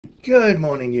Good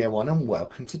morning, year one, and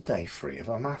welcome to day 3 of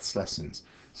our maths lessons.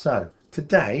 So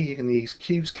today you're going to use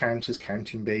cubes, counters,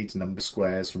 counting beads, number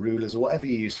squares, rulers, or whatever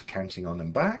you use for counting on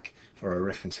and back for our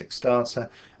arithmetic starter,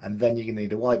 and then you're going to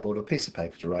need a whiteboard or piece of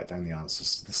paper to write down the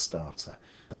answers to the starter,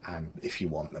 and if you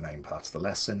want, the main part of the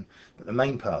lesson. But the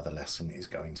main part of the lesson is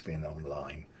going to be an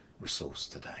online resource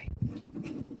today.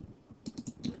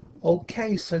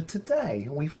 Okay, so today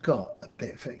we've got a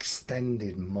bit of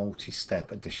extended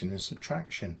multi-step addition and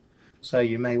subtraction. So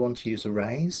you may want to use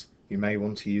arrays, you may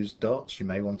want to use dots, you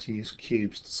may want to use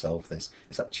cubes to solve this.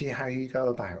 It's up to you how you go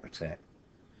about it.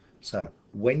 So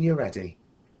when you're ready,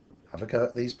 have a go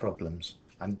at these problems.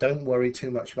 And don't worry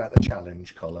too much about the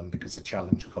challenge column, because the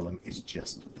challenge column is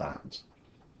just that.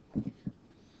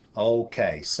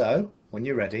 Okay, so when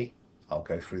you're ready, I'll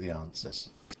go through the answers.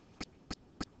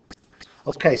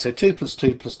 Okay, so 2 plus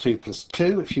 2 plus 2 plus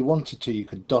 2. If you wanted to, you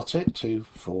could dot it. 2,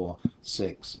 4,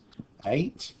 6,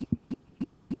 8.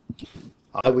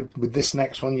 I would, with this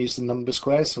next one, use the number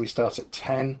squares. So we start at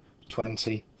 10,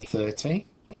 20, 30.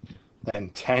 Then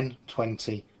 10,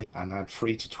 20, and add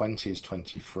 3 to 20 is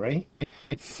 23.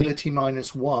 30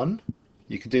 minus 1,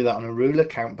 you could do that on a ruler.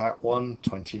 Count back 1,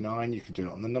 29. You could do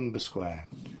it on the number square.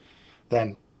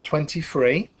 Then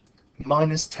 23.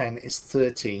 Minus 10 is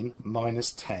 13,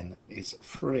 minus 10 is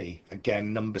 3.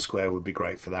 Again, number square would be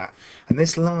great for that. And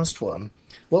this last one,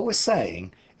 what we're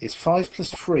saying is 5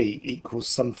 plus 3 equals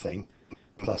something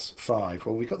plus 5.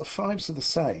 Well, we've got the 5s are the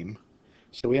same,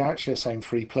 so we actually are saying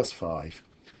 3 plus 5.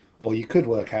 Or you could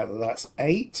work out that that's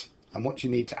 8, and what do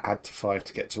you need to add to 5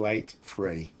 to get to 8?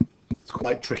 3. It's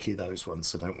quite tricky, those ones,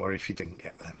 so don't worry if you didn't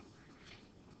get them.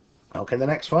 Okay, the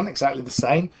next one, exactly the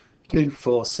same. 2,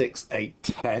 4, 6, 8,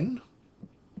 10.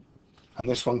 And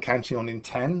this one counting on in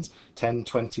tens, 10,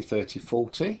 20, 30,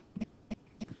 40.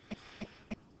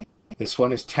 This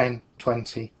one is 10,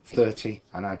 20, 30,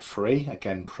 and add 3.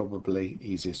 Again, probably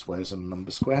easiest way is on the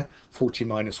number square. 40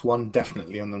 minus 1,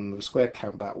 definitely on the number square.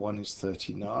 Count back 1 is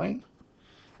 39.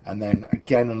 And then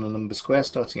again on the number square,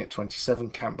 starting at 27,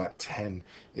 count back 10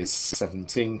 is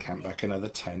 17. Count back another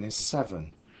 10 is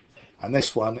 7. And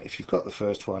this one, if you've got the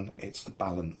first one, it's the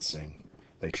balancing.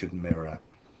 They should mirror.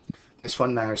 This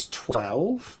one now is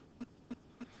 12.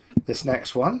 This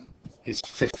next one is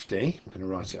 50. I'm going to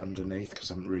write it underneath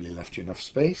because I haven't really left you enough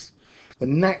space. The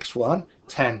next one,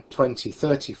 10, 20,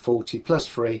 30, 40 plus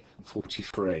 3,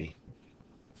 43.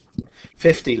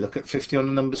 50, look at 50 on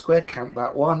the number square, count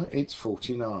back 1, it's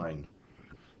 49.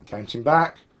 Counting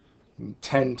back,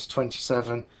 10 to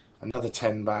 27, another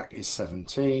 10 back is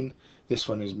 17. This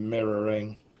one is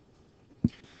mirroring.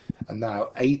 And now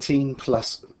 18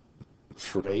 plus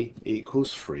 3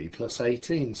 equals 3 plus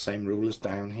 18. Same rule as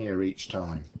down here each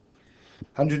time.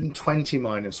 120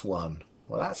 minus 1.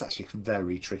 Well, that's actually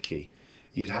very tricky.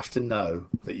 You'd have to know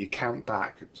that you count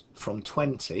back from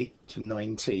 20 to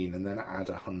 19 and then add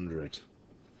 100.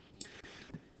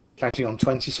 Counting on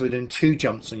 20, so we're doing 2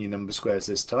 jumps on your number squares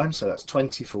this time. So that's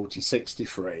 20, 40,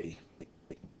 63.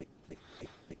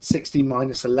 60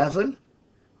 minus 11.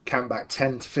 Count back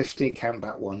 10 to 50. Count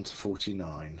back 1 to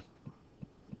 49.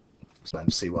 So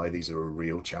let's see why these are a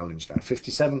real challenge now.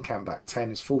 57, count back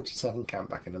 10 is 47,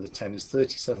 count back another 10 is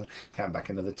 37, count back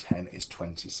another 10 is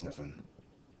 27.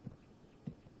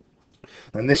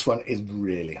 And this one is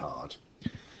really hard.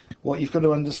 What you've got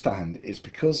to understand is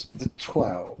because the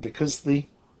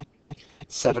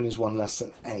 7 is 1 less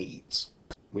than 8,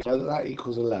 we know that that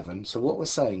equals 11. So what we're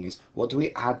saying is, what do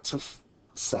we add to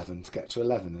 7 to get to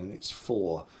 11? And it's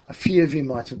 4. A few of you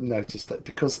might have noticed that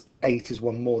because 8 is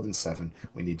 1 more than 7,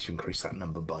 we need to increase that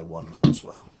number by 1 as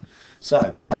well.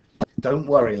 So don't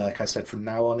worry, like I said, from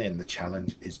now on in, the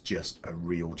challenge is just a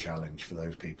real challenge for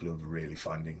those people who are really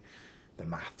finding the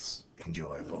maths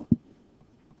enjoyable.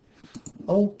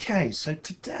 Okay, so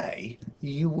today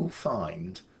you will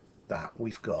find that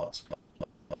we've got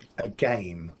a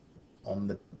game on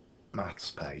the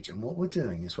maths page, and what we're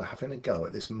doing is we're having a go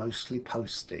at this mostly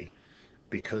posty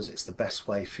because it's the best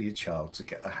way for your child to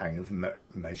get the hang of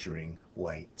measuring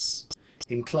weights.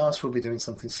 In class we'll be doing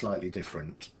something slightly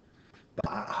different,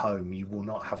 but at home you will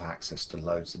not have access to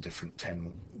loads of different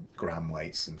 10-gram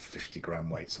weights and 50-gram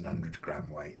weights and 100-gram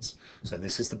weights. So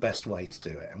this is the best way to do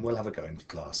it, and we'll have a go into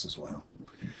class as well.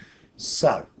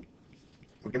 So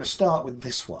we're going to start with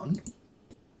this one,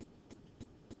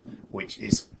 which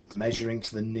is measuring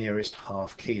to the nearest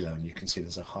half kilo, and you can see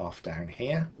there's a half down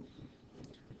here.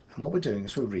 And what we're doing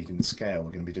is we're reading the scale.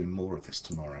 We're going to be doing more of this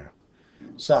tomorrow.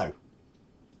 So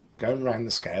going around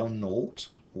the scale, 0,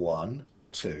 1,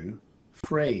 2,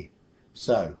 3.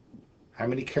 So how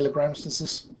many kilograms does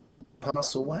this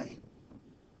parcel weigh?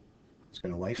 It's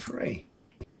going to weigh 3.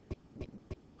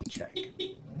 check.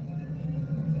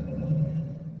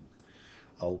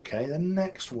 Okay, the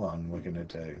next one we're going to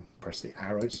do, press the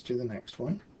arrow to do the next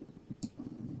one.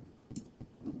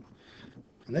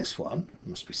 And this one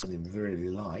must be something really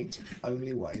light,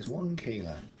 only weighs 1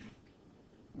 kilo.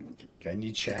 Again,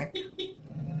 you check.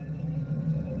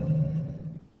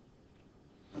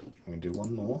 I'm going to do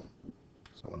one more.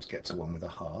 So I want to get to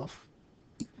 1.5.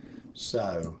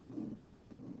 So,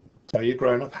 tell your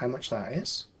grown up how much that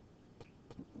is.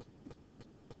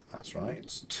 That's right,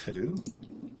 it's 2.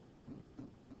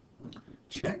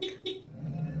 Check.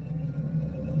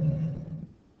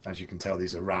 As you can tell,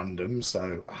 these are random,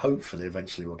 so hopefully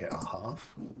eventually we'll get a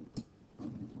half.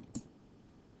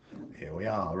 Here we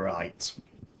are, right.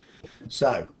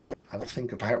 So, have a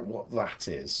think about what that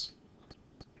is.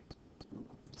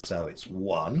 So it's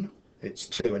 1, it's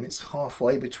 2, and it's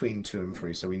halfway between 2 and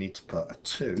 3, so we need to put a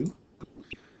 2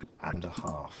 and a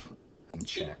half, and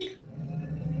check.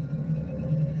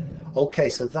 Okay,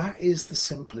 so that is the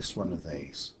simplest one of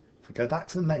these. If we go back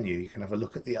to the menu, you can have a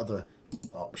look at the other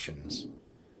options.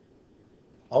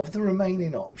 Of the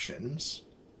remaining options,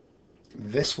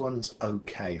 this one's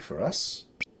okay for us.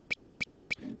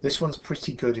 This one's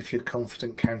pretty good if you're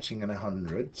confident counting in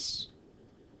hundreds.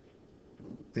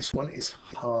 This one is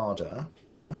harder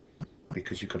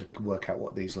because you've got to work out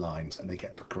what these lines, and they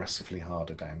get progressively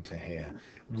harder down to here.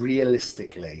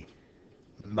 Realistically,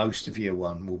 most of year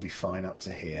 1 will be fine up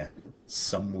to here.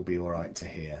 Some will be all right to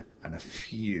here, and a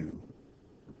few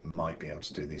might be able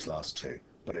to do these last 2.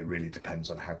 But it really depends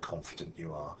on how confident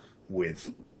you are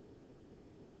with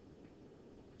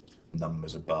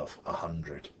numbers above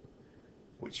 100,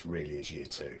 which really is year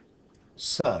 2.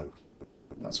 So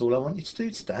that's all I want you to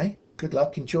do today. Good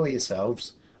luck, enjoy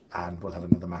yourselves, and we'll have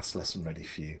another maths lesson ready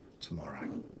for you tomorrow.